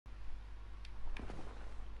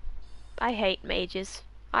I hate mages.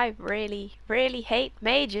 I really, really hate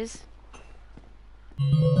mages.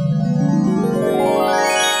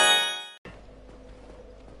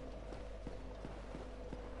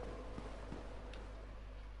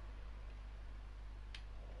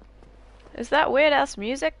 Is that weird ass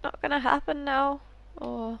music not gonna happen now?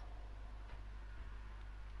 Or...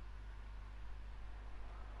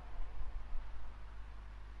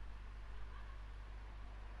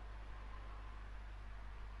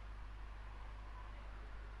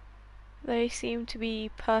 They seem to be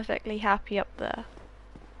perfectly happy up there.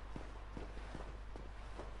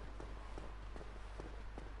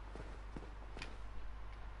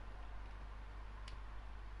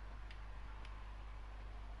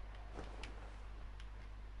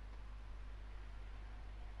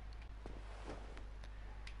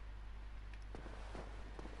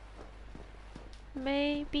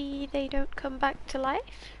 Maybe they don't come back to life?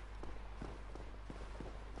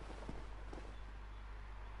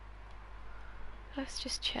 Let's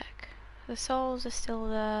just check. The souls are still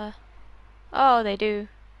there. Oh, they do.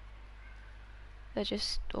 They're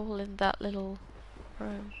just all in that little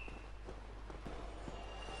room.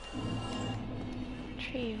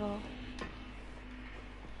 Retrieval.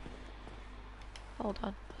 Hold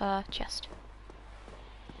on. Chest.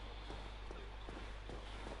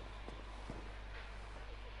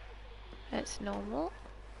 It's normal.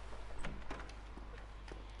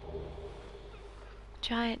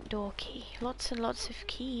 Giant door key. Lots and lots of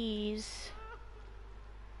keys.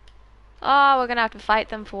 Oh, we're gonna have to fight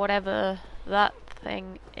them for whatever that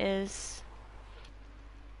thing is.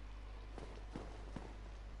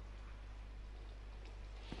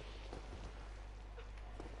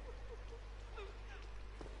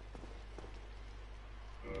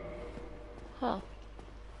 Huh.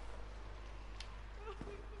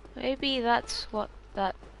 Maybe that's what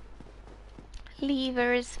that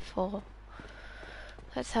lever is for.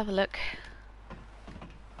 Let's have a look.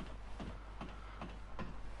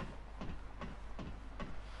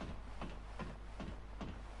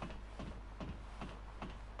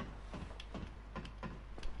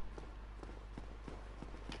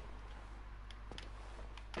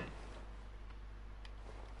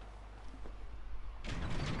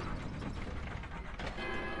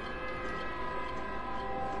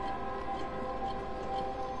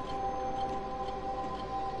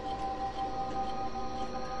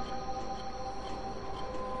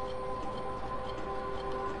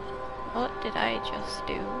 What did I just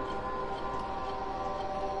do?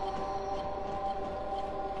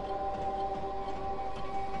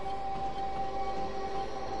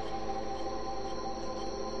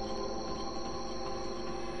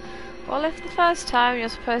 Well, if the first time you're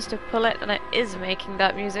supposed to pull it and it is making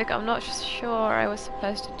that music, I'm not sure I was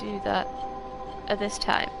supposed to do that at this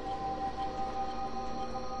time.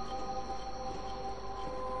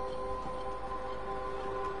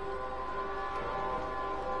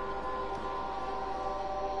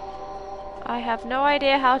 I have no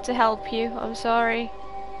idea how to help you, I'm sorry.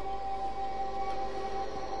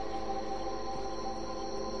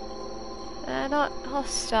 They're not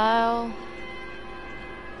hostile.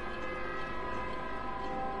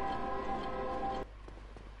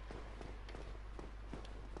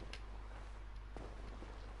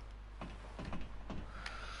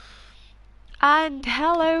 And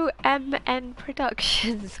hello MN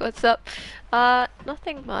Productions, what's up?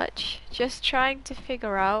 Nothing much, just trying to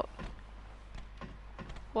figure out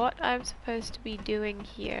what I'm supposed to be doing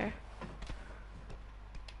here.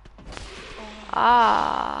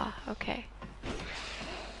 Ah, okay.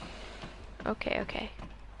 Okay.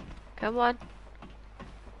 Come on.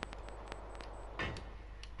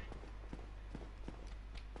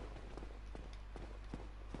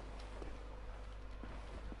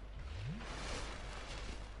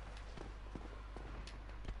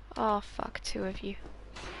 Oh, fuck, two of you.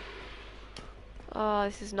 Oh,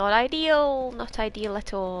 this is not ideal. Not ideal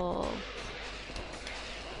at all.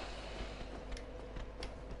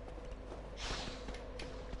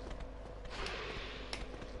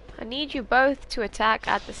 I need you both to attack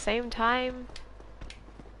at the same time.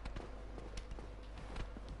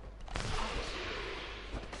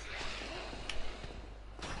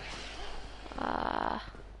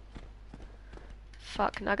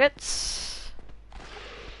 Fuck nuggets.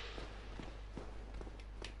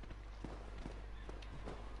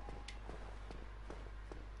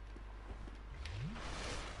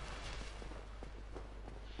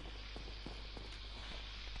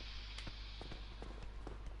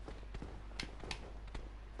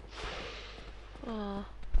 Oh,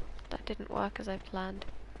 that didn't work as I planned.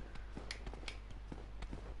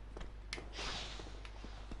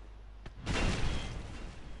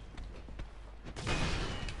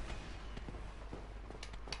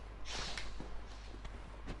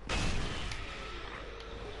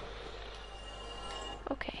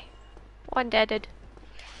 One deaded.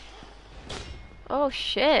 Oh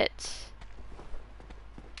shit.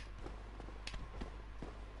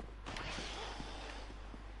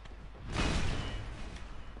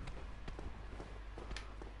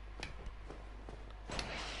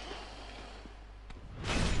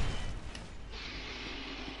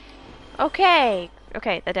 Okay.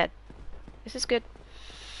 Okay, they're dead. This is good.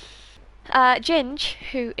 Ginge,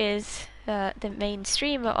 who is the main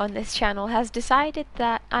streamer on this channel, has decided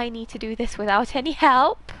that I need to do this without any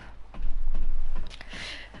help.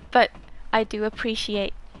 But I do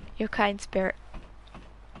appreciate your kind spirit.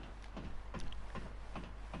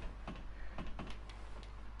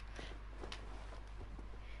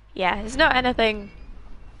 Yeah, it's not anything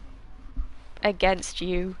against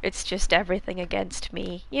you, it's just everything against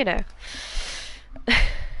me, you know.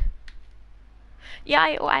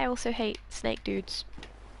 Yeah, I also hate snake dudes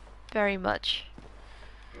very much.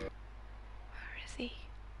 Where is he?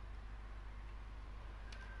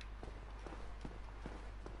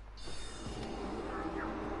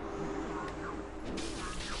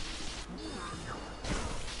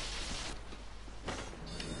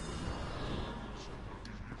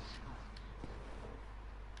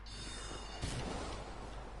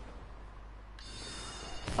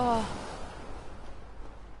 Oh.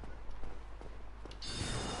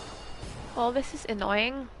 Oh, this is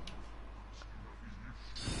annoying.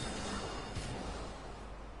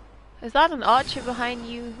 Is that an archer behind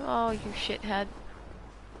you? Oh, you shithead.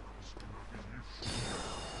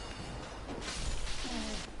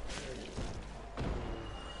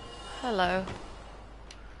 Hello.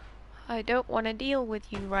 I don't want to deal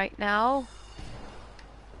with you right now.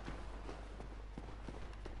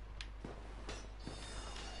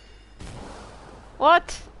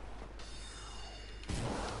 What?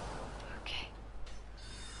 Okay.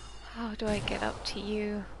 How do I get up to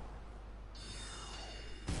you?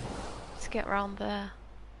 Let's get round there.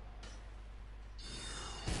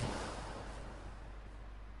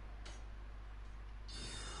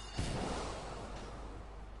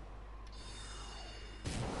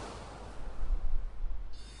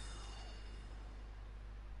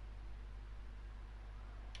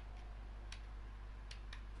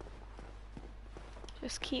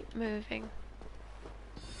 Just keep moving.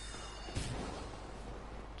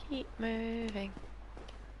 Keep moving.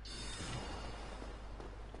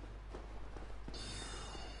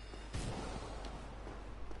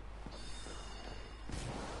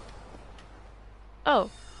 Oh.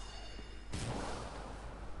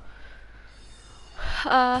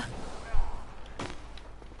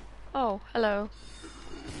 Oh, hello.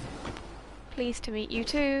 Pleased to meet you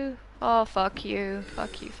too. Oh, fuck you.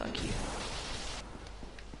 Fuck you, fuck you.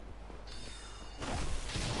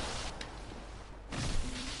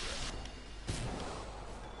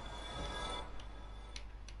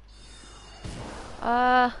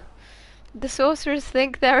 The sorcerers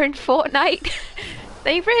think they're in Fortnite.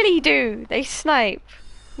 They really do. They snipe.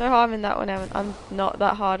 No harm in that one, Evan. I'm not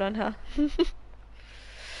that hard on her.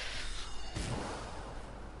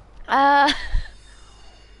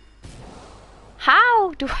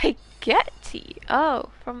 How do I get to you? Oh,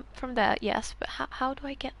 from there, yes, but how do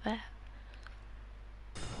I get there?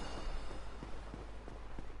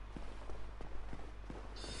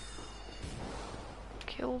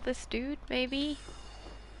 Kill this dude, maybe?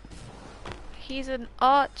 He's an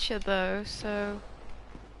archer though, so...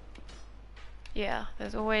 Yeah,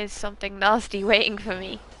 there's always something nasty waiting for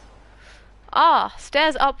me. Ah,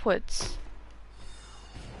 stairs upwards.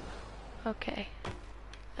 Okay.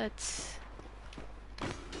 Let's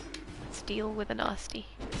deal with the nasty.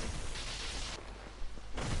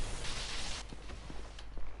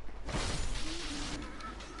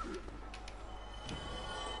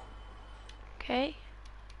 Okay.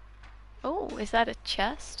 Oh, is that a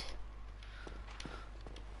chest?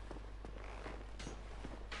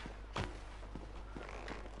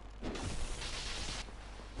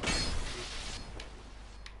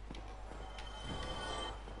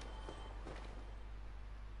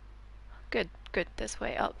 Good, this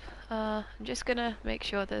way up. I'm just gonna make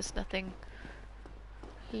sure there's nothing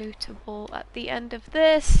lootable at the end of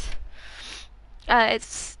this.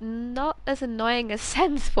 It's not as annoying as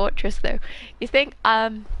Sen's Fortress though. You think,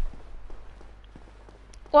 well,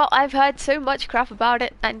 I've heard so much crap about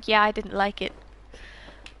it, and yeah, I didn't like it.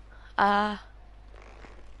 Huh?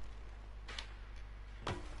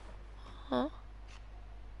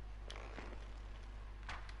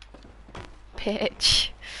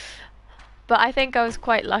 Pitch. But I think I was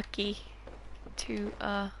quite lucky to,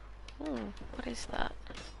 oh, what is that?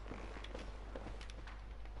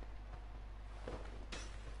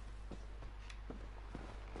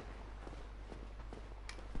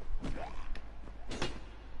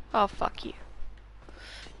 Oh, fuck you.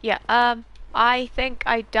 Yeah, I think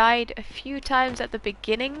I died a few times at the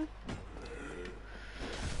beginning.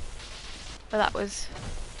 But that was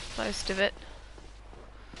most of it.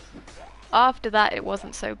 After that, it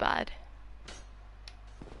wasn't so bad.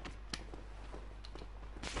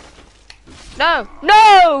 No!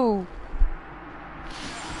 No!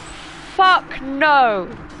 Fuck no!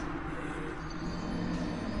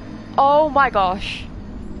 Oh my gosh.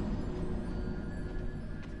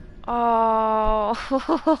 Oh,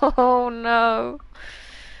 oh no.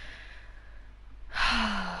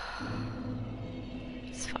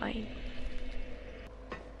 It's fine.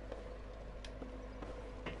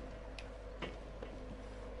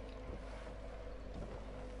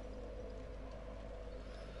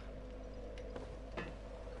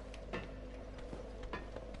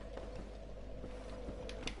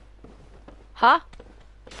 Huh?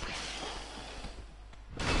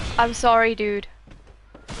 I'm sorry, dude.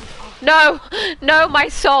 No! No, my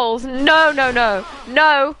souls! No, no, no!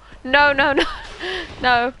 No! No, no, no!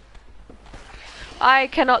 No! I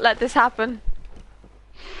cannot let this happen.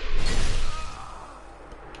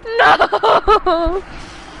 No!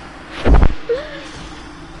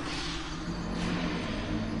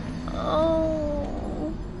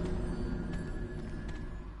 Oh.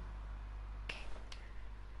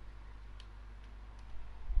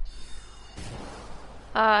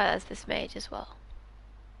 Ah, there's this mage as well.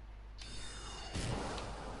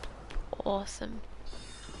 Awesome.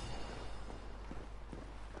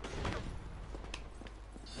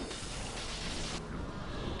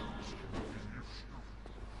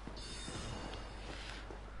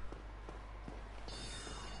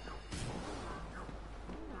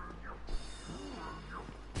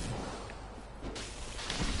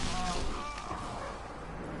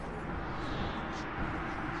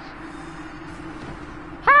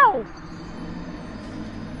 How?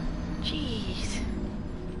 Jeez.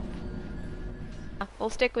 We'll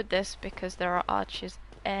stick with this because there are archers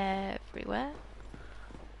everywhere.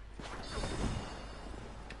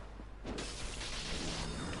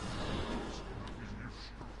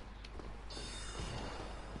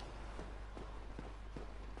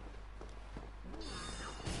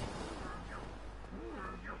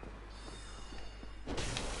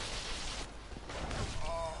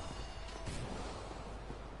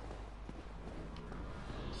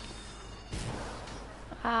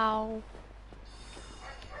 Ow.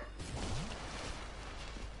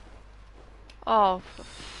 Oh, for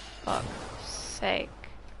fuck's sake.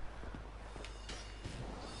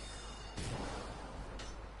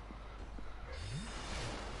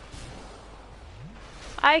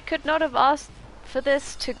 I could not have asked for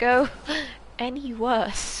this to go any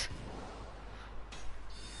worse.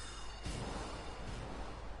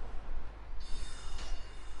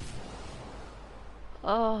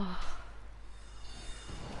 Oh.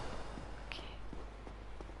 Okay.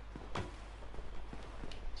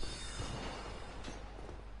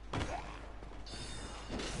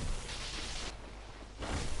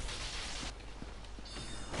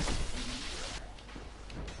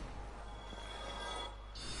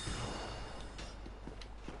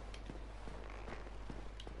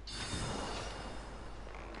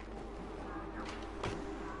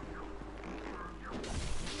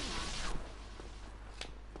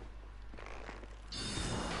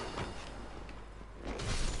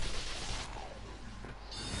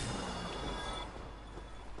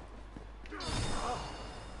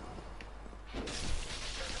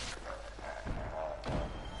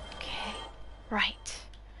 Okay. Right.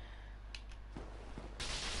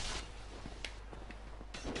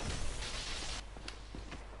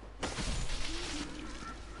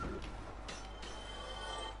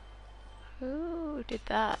 Who did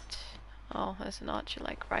that? Oh, there's an archer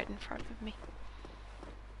like right in front of me.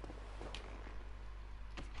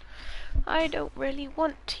 I don't really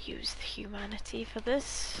want to use the humanity for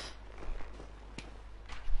this.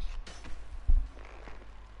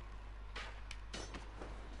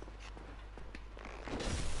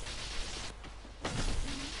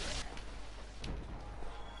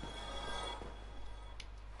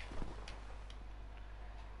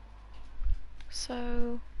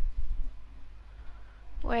 So...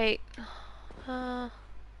 Wait.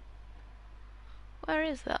 Where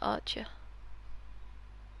is that archer?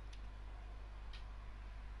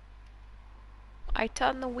 I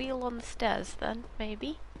turn the wheel on the stairs then,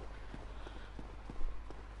 maybe?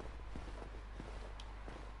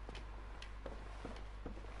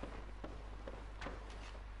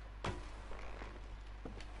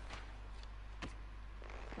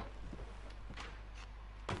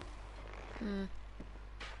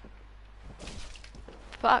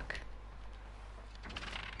 Fuck.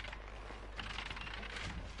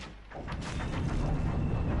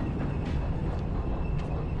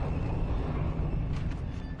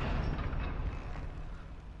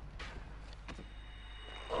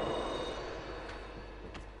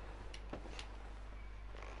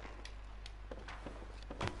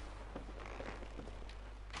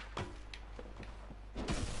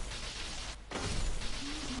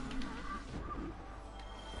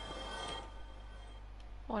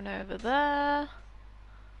 one over there.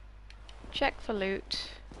 Check for loot.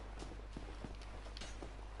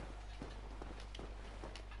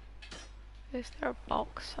 Is there a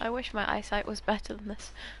box? I wish my eyesight was better than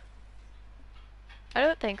this. I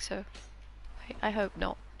don't think so. I hope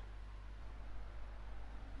not.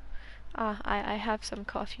 Ah, I have some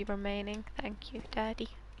coffee remaining. Thank you, Daddy.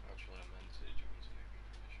 Actually, I meant, did you want anything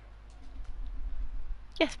from the shop?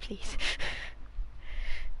 Yes, please.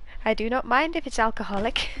 I do not mind if it's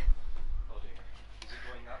alcoholic. Oh dear. Is it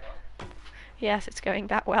going that well? Yes, it's going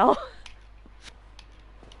that well.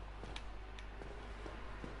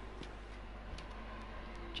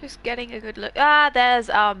 Just getting a good look. Ah, there's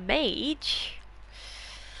our mage.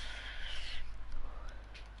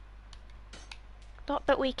 Not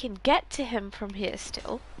that we can get to him from here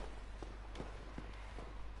still.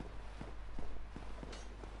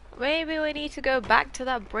 Maybe we need to go back to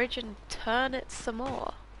that bridge and turn it some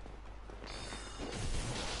more.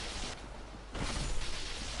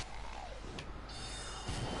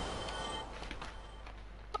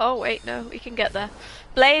 Oh wait, no, we can get there.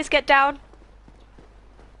 Blaze, get down.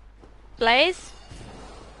 Blaze?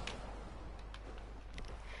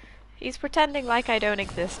 He's pretending like I don't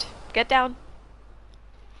exist. Get down.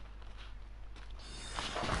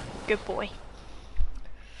 Good boy.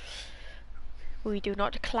 We do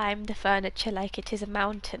not climb the furniture like it is a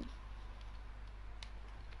mountain.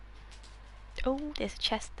 Oh, there's a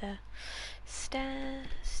chest there. Stairs,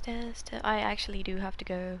 stairs, stairs. I actually do have to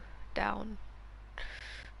go down.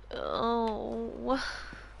 Oh,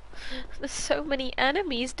 there's so many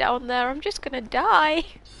enemies down there. I'm just gonna die.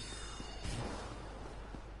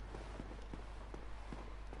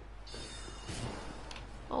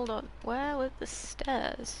 Hold on, where were the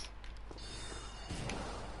stairs?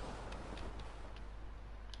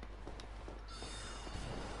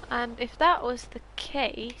 And if that was the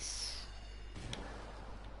case,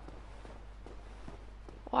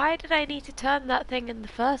 why did I need to turn that thing in the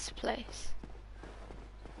first place?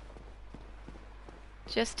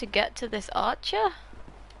 Just to get to this archer?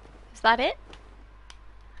 Is that it?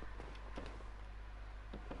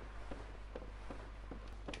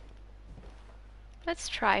 Let's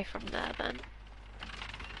try from there then.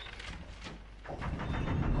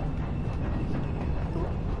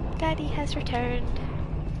 Ooh, Daddy has returned.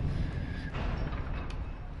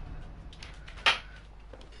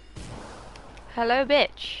 Hello,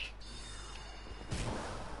 bitch.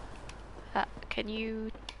 Can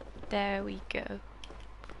you... There we go.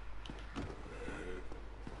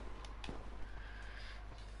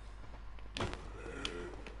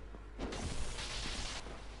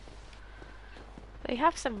 They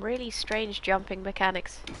have some really strange jumping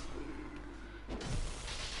mechanics.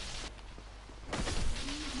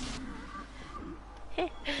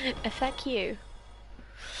 Fuck you.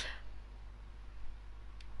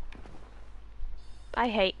 I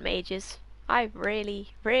hate mages. I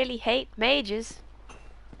really, really hate mages.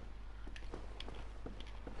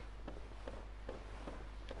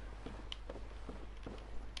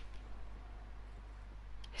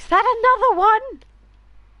 Is that another one?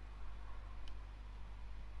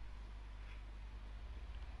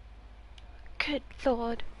 Good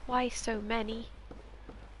lord, why so many?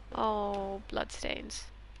 Oh, bloodstains.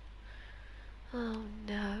 Oh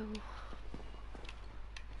no.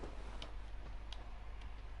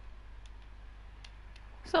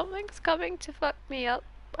 Something's coming to fuck me up.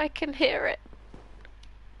 I can hear it.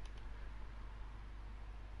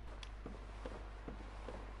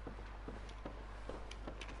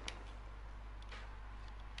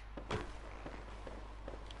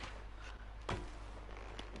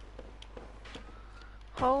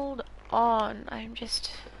 Hold on, I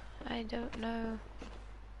don't know.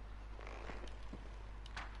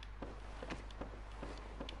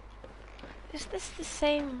 Is this the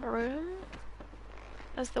same room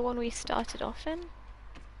as the one we started off in?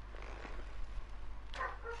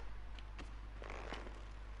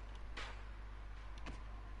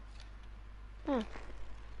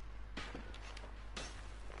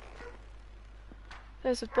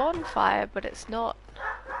 There's a bonfire, but it's not.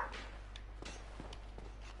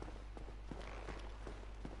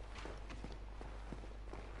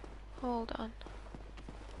 Hold on.